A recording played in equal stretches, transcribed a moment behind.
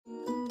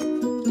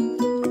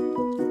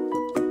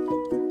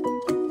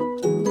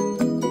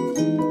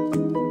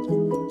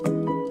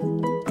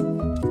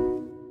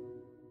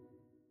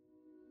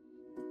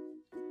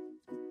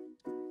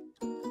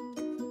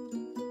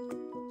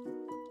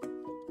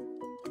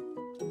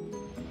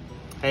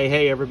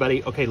Hey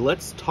everybody. Okay,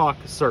 let's talk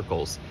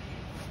circles.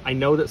 I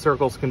know that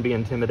circles can be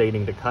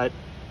intimidating to cut.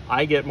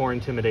 I get more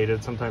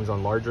intimidated sometimes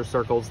on larger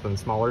circles than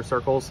smaller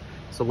circles.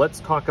 So let's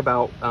talk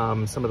about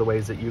some of the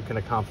ways that you can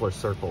accomplish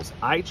circles.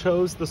 I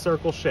chose the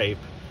circle shape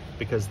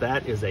because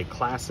that is a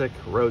classic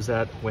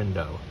rosette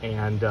window,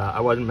 and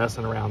I wasn't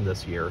messing around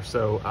this year.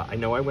 So I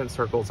know I went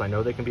circles. I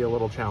know they can be a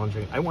little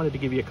challenging. I wanted to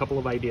give you a couple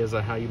of ideas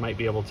on how you might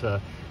be able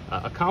to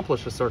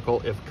accomplish a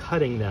circle if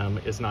cutting them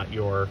is not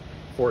your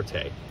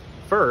forte.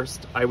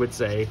 First, I would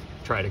say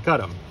try to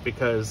cut them,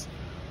 because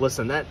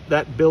listen,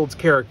 that builds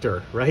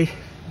character, right?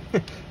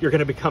 You're going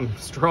to become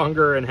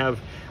stronger and have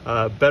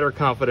better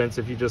confidence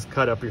if you just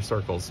cut up your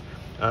circles.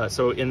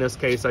 So in this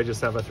case, I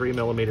just have a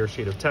 3mm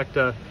sheet of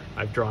Tecta.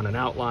 I've drawn an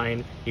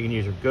outline. You can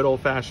use your good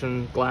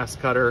old-fashioned glass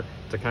cutter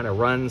to kind of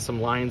run some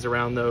lines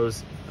around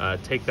those,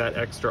 take that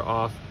extra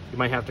off. You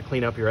might have to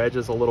clean up your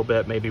edges a little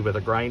bit, maybe with a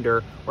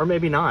grinder, or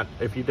maybe not.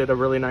 If you did a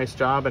really nice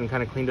job and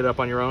kind of cleaned it up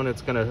on your own,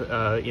 it's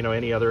gonna,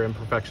 any other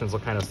imperfections will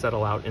kind of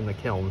settle out in the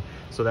kiln.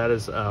 So that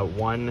is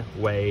one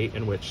way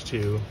in which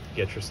to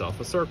get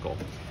yourself a circle.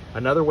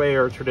 Another way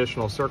are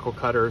traditional circle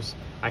cutters.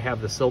 I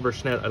have the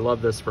Silberschnitt. I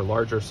love this for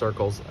larger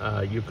circles.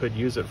 You could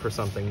use it for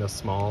something this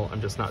small.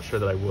 I'm just not sure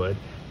that I would.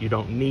 You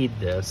don't need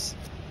this.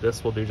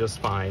 This will do just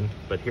fine,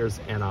 but here's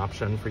an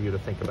option for you to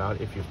think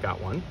about if you've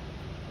got one.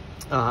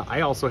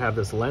 I also have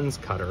this lens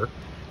cutter,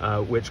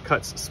 which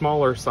cuts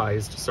smaller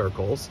sized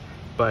circles,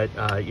 but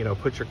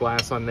put your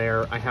glass on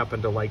there. I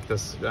happen to like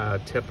this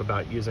tip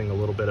about using a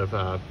little bit of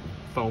a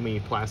foamy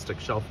plastic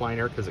shelf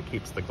liner because it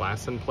keeps the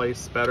glass in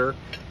place better.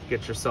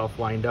 Get yourself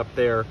lined up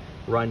there,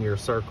 run your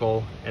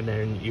circle, and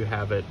then you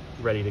have it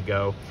ready to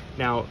go.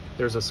 Now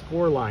there's a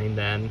score line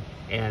then,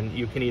 and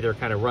you can either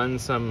kind of run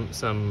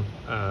some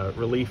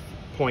relief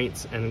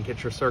points and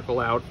get your circle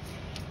out.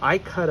 I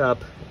cut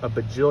up a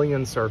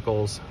bajillion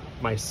circles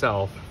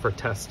myself for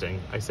testing.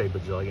 I say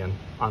bajillion.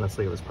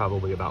 Honestly, it was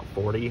probably about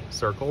 40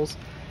 circles.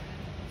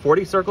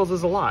 40 circles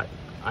is a lot.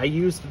 I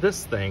used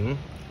this thing,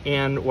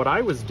 and what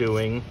I was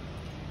doing,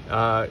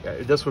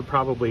 this would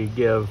probably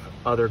give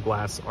other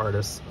glass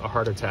artists a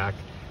heart attack,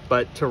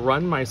 but to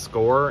run my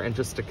score and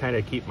just to kind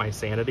of keep my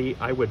sanity,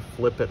 I would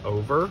flip it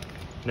over.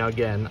 Now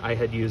again, I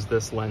had used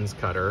this lens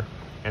cutter,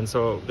 and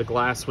so the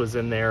glass was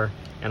in there,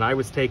 and I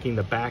was taking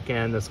the back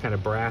end, this kind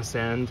of brass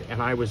end,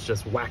 and I was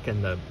just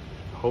whacking the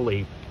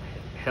holy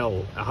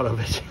hell out of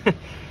it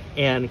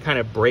and kind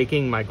of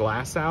breaking my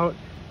glass out.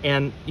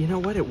 And you know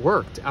what? It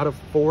worked. Out of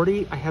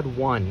 40, I had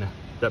one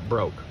that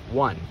broke.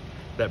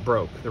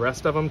 The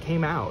rest of them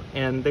came out,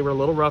 and they were a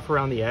little rough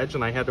around the edge,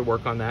 and I had to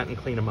work on that and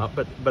clean them up,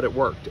 but it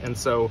worked. And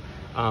so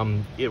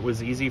it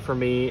was easy for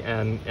me,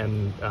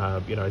 and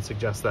I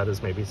suggest that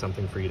as maybe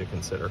something for you to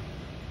consider.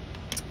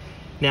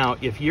 Now,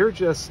 if you're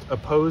just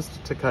opposed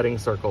to cutting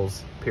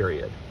circles,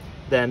 period,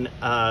 then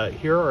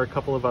here are a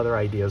couple of other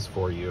ideas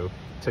for you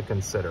to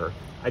consider.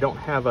 I don't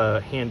have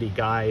a handy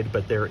guide,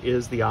 but there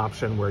is the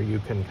option where you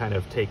can kind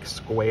of take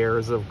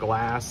squares of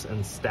glass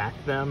and stack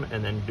them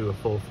and then do a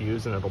full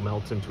fuse and it'll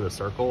melt into a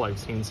circle. I've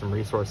seen some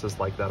resources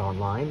like that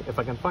online. If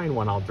I can find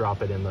one, I'll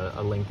drop it in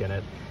a link in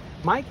it.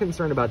 My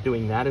concern about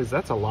doing that is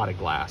that's a lot of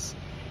glass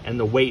and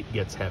the weight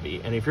gets heavy.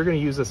 And if you're going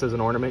to use this as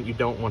an ornament, you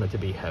don't want it to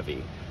be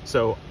heavy.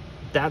 So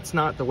that's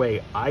not the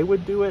way I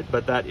would do it,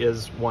 but that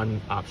is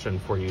one option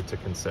for you to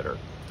consider.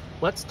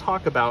 Let's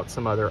talk about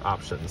some other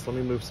options. Let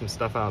me move some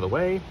stuff out of the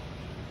way.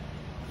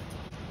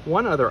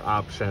 One other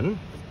option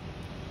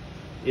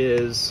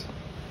is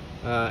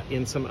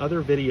in some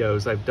other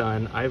videos I've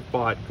done, I've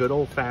bought good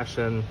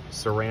old-fashioned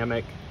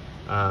ceramic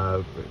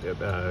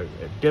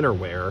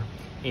dinnerware,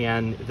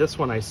 and this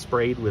one I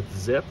sprayed with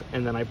zip,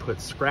 and then I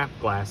put scrap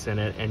glass in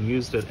it and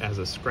used it as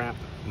a scrap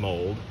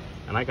mold,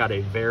 and I got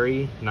a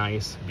very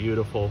nice,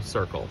 beautiful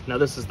circle. Now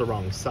this is the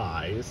wrong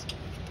size.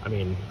 I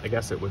mean, I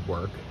guess it would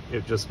work.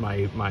 It just,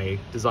 my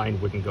design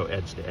wouldn't go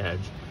edge to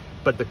edge.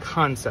 But the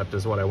concept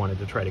is what I wanted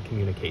to try to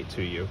communicate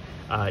to you.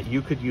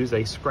 You could use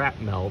a scrap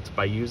melt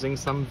by using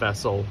some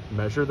vessel,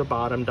 measure the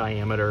bottom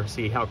diameter,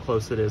 see how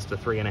close it is to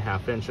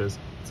 3.5 inches.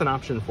 It's an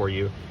option for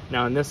you.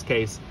 Now in this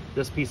case,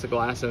 this piece of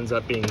glass ends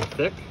up being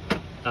thick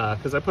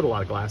because I put a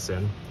lot of glass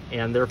in,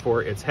 and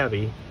therefore it's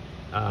heavy.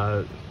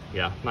 9.7,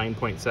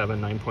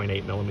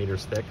 9.8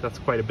 millimeters thick. That's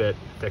quite a bit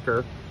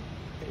thicker.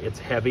 It's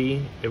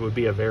heavy. It would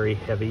be a very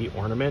heavy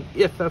ornament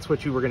if that's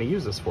what you were going to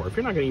use this for. If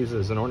you're not going to use it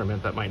as an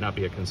ornament, that might not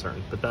be a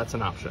concern, but that's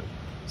an option.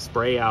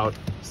 Spray out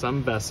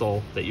some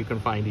vessel that you can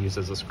find to use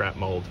as a scrap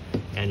mold,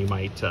 and you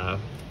might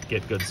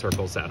get good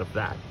circles out of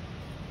that.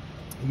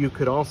 You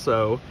could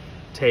also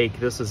take,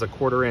 this is a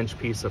 1/4 inch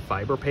piece of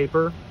fiber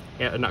paper,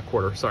 not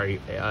quarter, sorry,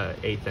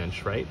 1/8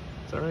 inch, right?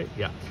 Is that right?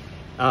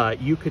 Yeah.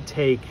 You could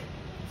take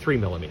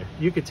 3mm.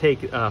 You could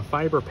take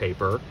fiber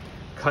paper,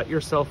 cut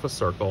yourself a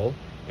circle,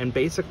 and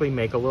basically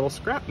make a little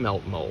scrap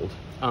melt mold.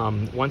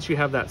 Once you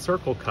have that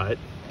circle cut,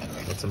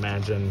 let's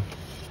imagine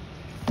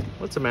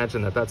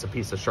that that's a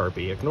piece of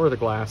Sharpie. Ignore the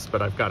glass,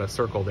 but I've got a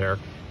circle there.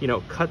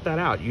 Cut that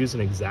out. Use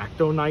an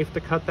X-Acto knife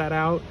to cut that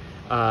out.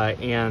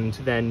 and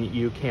then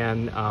you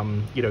can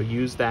you know,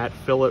 use that,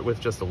 fill it with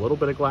just a little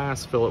bit of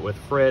glass, fill it with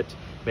frit,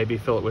 maybe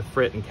fill it with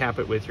frit and cap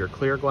it with your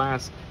clear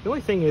glass. The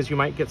only thing is you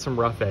might get some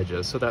rough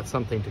edges, so that's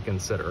something to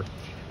consider.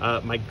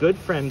 My good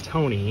friend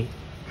Tony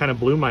kind of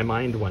blew my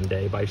mind one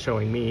day by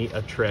showing me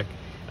a trick.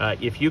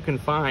 If you can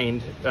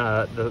find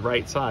the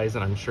right size,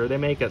 and I'm sure they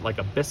make it, like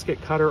a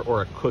biscuit cutter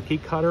or a cookie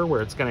cutter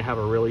where it's going to have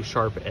a really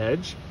sharp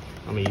edge.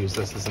 Let me use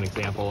this as an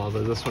example,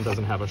 although this one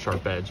doesn't have a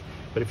sharp edge.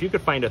 But if you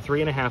could find a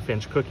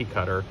 3.5-inch cookie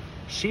cutter,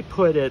 she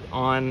put it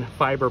on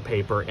fiber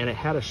paper and it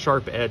had a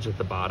sharp edge at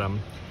the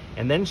bottom.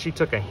 And then she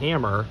took a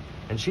hammer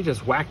and she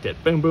just whacked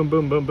it, boom, boom,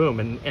 boom, boom, boom,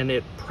 and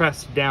it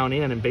pressed down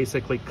in and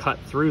basically cut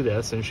through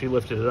this, and she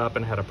lifted it up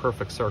and had a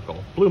perfect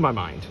circle. Blew my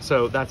mind.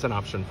 So that's an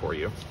option for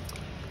you.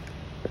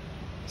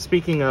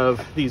 Speaking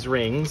of these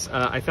rings,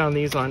 I found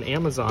these on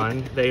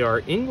Amazon. They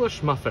are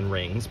English muffin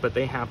rings, but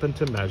they happen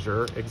to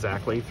measure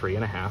exactly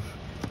 3.5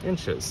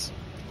 inches.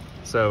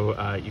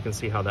 So you can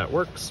see how that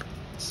works.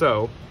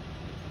 So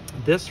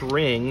this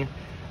ring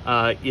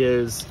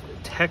is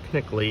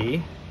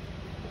technically,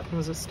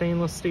 was it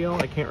stainless steel?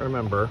 I can't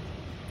remember.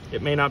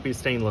 It may not be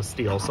stainless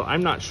steel, so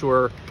I'm not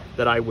sure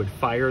that I would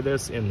fire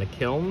this in the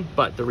kiln,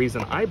 but the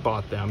reason I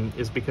bought them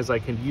is because I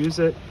can use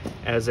it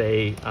as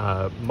a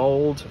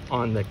mold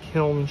on the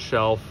kiln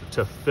shelf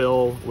to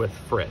fill with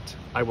frit.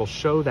 I will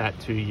show that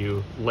to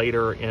you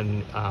later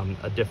in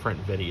a different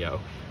video,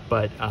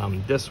 but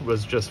this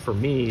was just for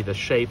me the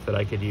shape that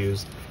I could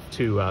use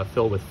to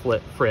fill with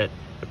frit.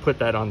 I put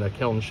that on the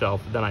kiln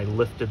shelf, then I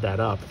lifted that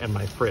up and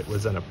my frit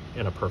was in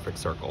a perfect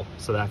circle.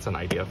 So that's an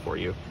idea for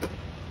you.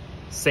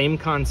 Same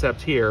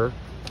concept here.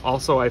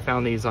 Also, I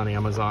found these on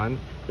Amazon.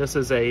 This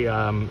is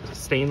a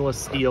stainless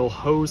steel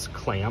hose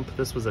clamp.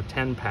 This was a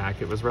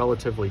 10-pack. It was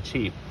relatively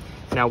cheap.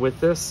 Now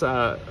with this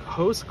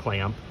hose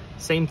clamp,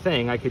 same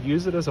thing. I could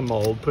use it as a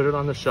mold, put it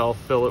on the shelf,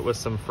 fill it with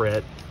some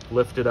frit,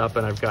 lift it up,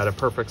 and I've got a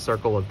perfect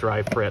circle of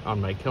dry frit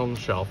on my kiln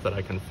shelf that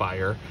I can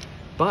fire.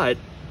 But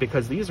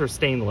because these are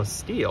stainless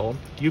steel,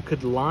 you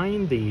could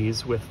line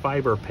these with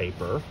fiber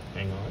paper.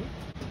 Hang on.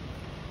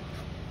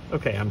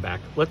 Okay, I'm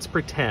back. Let's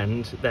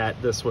pretend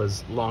that this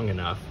was long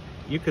enough.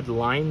 You could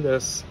line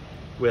this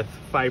with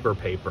fiber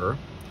paper,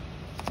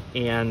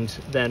 and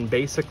then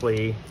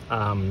basically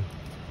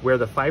where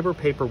the fiber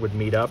paper would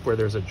meet up, where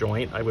there's a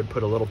joint, I would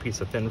put a little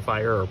piece of thin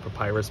fire or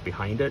papyrus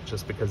behind it,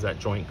 just because that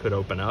joint could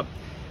open up.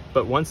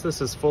 But once this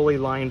is fully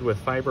lined with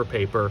fiber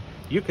paper,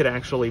 you could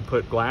actually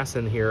put glass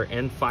in here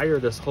and fire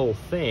this whole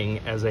thing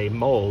as a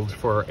mold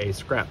for a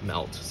scrap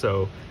melt.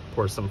 So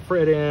pour some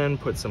frit in,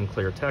 put some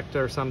clear Tecta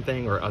or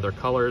something, or other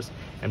colors,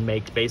 and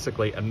make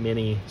basically a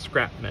mini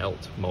scrap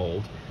melt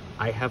mold.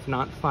 I have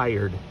not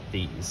fired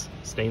these.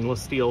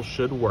 Stainless steel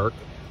should work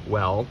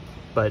well,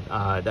 but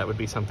that would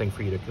be something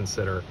for you to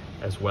consider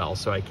as well.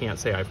 So I can't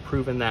say I've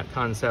proven that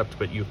concept,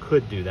 but you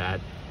could do that.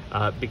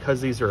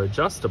 Because these are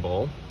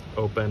adjustable,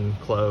 open,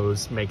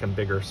 close, make them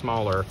bigger,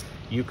 smaller,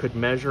 you could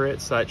measure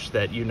it such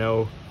that you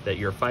know that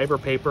your fiber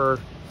paper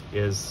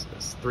is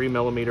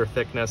 3mm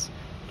thickness.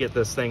 Get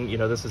this thing, you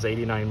know, this is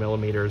 89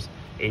 millimeters,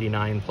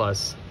 89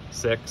 plus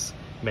 6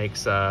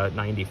 makes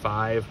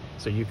 95.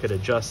 So you could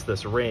adjust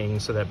this ring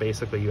so that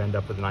basically you end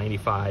up with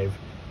 95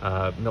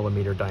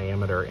 millimeter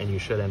diameter, and you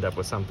should end up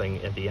with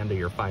something at the end of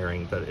your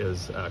firing that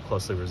is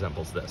closely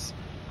resembles this.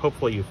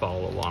 Hopefully you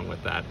follow along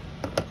with that.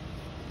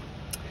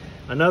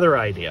 Another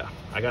idea,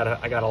 I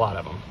got a lot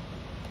of them.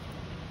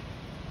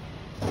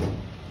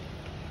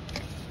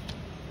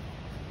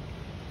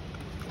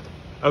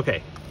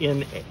 Okay,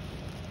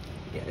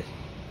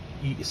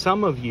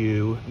 some of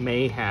you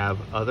may have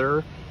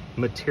other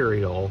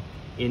material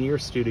in your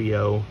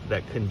studio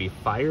that can be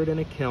fired in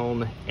a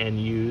kiln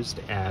and used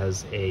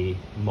as a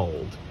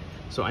mold.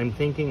 So I'm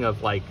thinking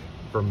of like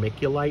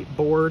vermiculite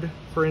board,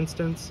 for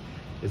instance.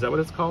 Is that what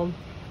it's called?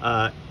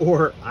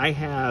 Or I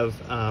have,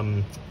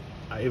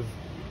 I've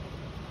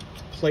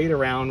played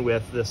around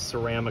with this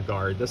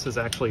Ceramiguard. This is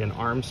actually an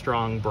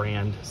Armstrong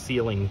brand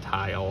ceiling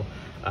tile.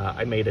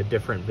 I made a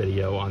different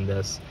video on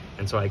this,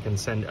 and so I can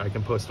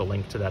post a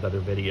link to that other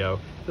video.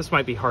 This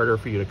might be harder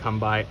for you to come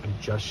by. I'm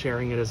just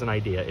sharing it as an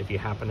idea. If you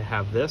happen to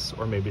have this,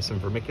 or maybe some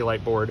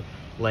vermiculite board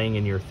laying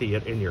in your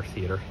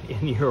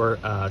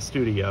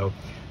studio,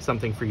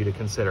 something for you to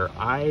consider.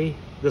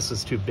 This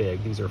is too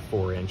big. These are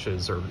 4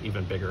 inches or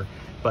even bigger,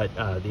 but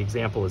the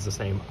example is the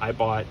same. I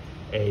bought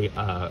a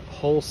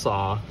hole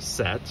saw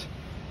set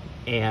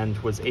and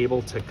was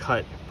able to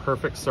cut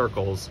perfect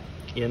circles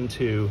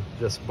into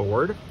this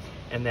board,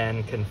 and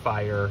then can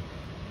fire,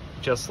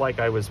 just like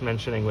I was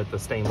mentioning with the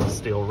stainless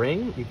steel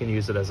ring, you can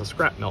use it as a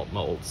scrap melt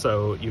mold.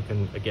 So you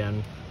can,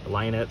 again,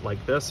 line it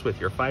like this with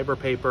your fiber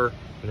paper,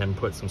 and then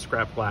put some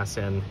scrap glass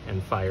in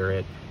and fire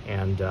it,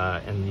 and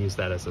use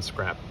that as a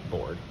scrap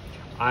board.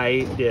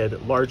 I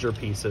did larger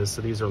pieces,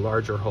 so these are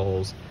larger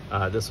holes.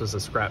 This was a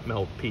scrap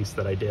melt piece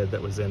that I did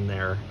that was in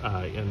there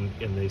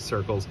in these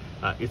circles.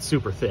 It's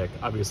super thick.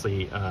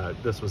 Obviously,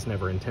 this was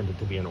never intended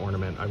to be an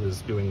ornament. I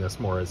was doing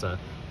this more as a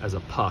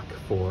puck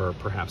for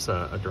perhaps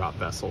a drop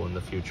vessel in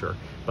the future.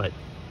 But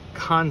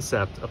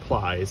concept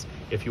applies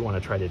if you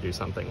want to try to do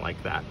something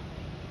like that.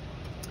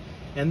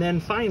 And then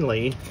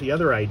finally, the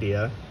other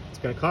idea, it's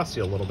going to cost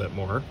you a little bit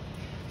more,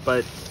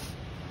 but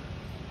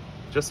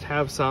just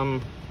have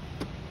some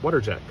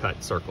water jet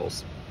cut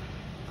circles.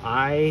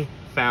 I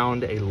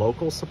found a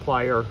local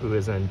supplier who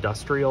is an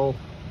industrial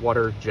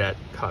water jet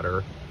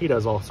cutter. He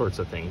does all sorts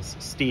of things,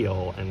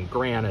 steel and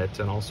granite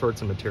and all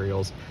sorts of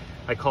materials.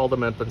 I called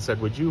him up and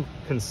said, would you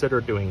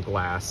consider doing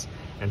glass?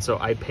 And so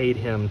I paid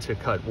him to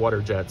cut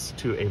water jets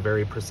to a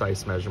very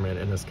precise measurement,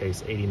 in this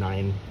case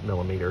 89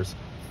 millimeters,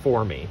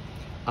 for me.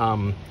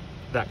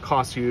 That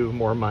costs you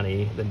more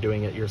money than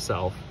doing it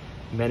yourself.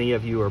 Many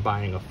of you are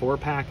buying a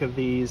 4-pack of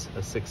these,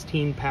 a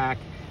 16-pack.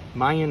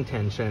 My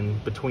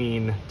intention,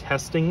 between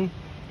testing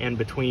and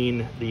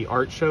between the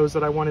art shows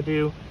that I want to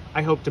do,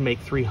 I hope to make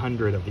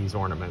 300 of these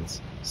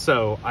ornaments.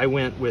 So I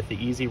went with the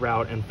easy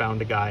route and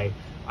found a guy.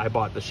 I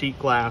bought the sheet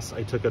glass,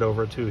 I took it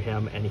over to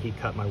him, and he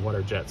cut my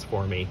water jets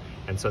for me.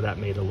 And so that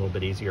made it a little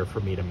bit easier for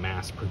me to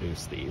mass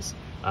produce these.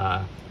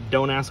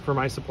 Don't ask for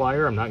my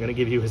supplier. I'm not going to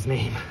give you his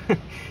name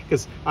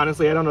because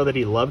honestly, I don't know that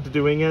he loved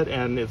doing it,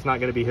 and it's not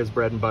going to be his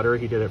bread and butter.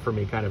 He did it for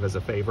me kind of as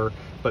a favor,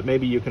 but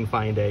maybe you can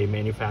find a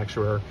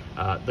manufacturer.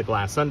 The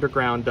Glass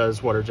Underground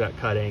does water jet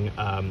cutting.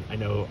 I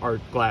know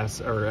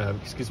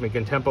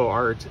Contempo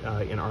Art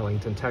in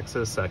Arlington,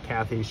 Texas.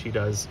 Kathy, she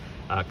does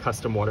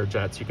custom water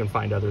jets. You can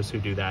find others who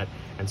do that,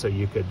 and so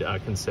you could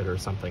consider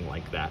something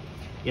like that.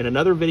 In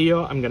another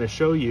video, I'm going to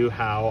show you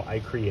how I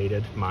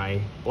created my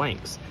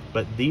blanks,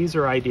 but these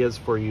are ideas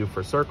for you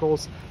for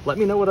circles. Let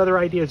me know what other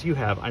ideas you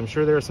have. I'm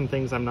sure there are some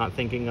things I'm not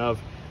thinking of.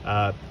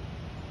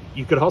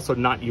 You could also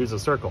not use a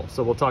circle,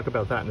 so we'll talk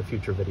about that in a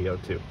future video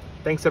too.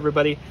 Thanks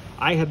everybody.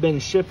 I have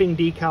been shipping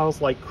decals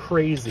like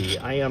crazy.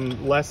 I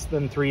am less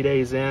than 3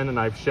 days in, and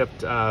I've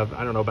shipped, I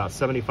don't know, about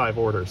 75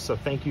 orders. So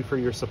thank you for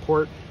your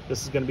support.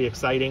 This is going to be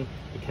exciting.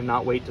 I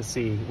cannot wait to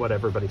see what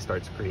everybody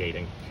starts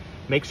creating.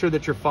 Make sure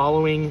that you're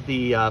following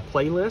the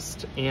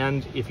playlist,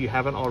 and if you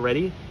haven't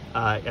already,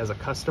 as a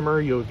customer,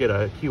 you'll get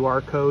a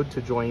QR code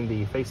to join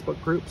the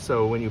Facebook group.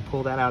 So when you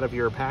pull that out of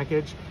your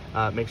package,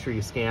 make sure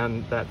you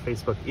scan that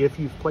Facebook. If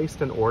you've placed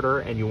an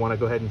order and you want to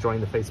go ahead and join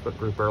the Facebook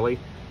group early,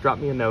 drop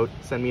me a note,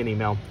 send me an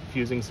email,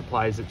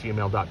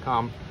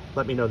 fusingsupplies@gmail.com.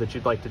 Let me know that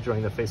you'd like to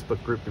join the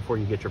Facebook group before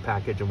you get your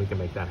package, and we can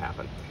make that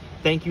happen.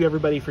 Thank you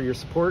everybody for your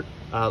support.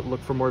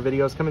 Look for more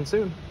videos coming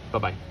soon.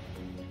 Bye-bye.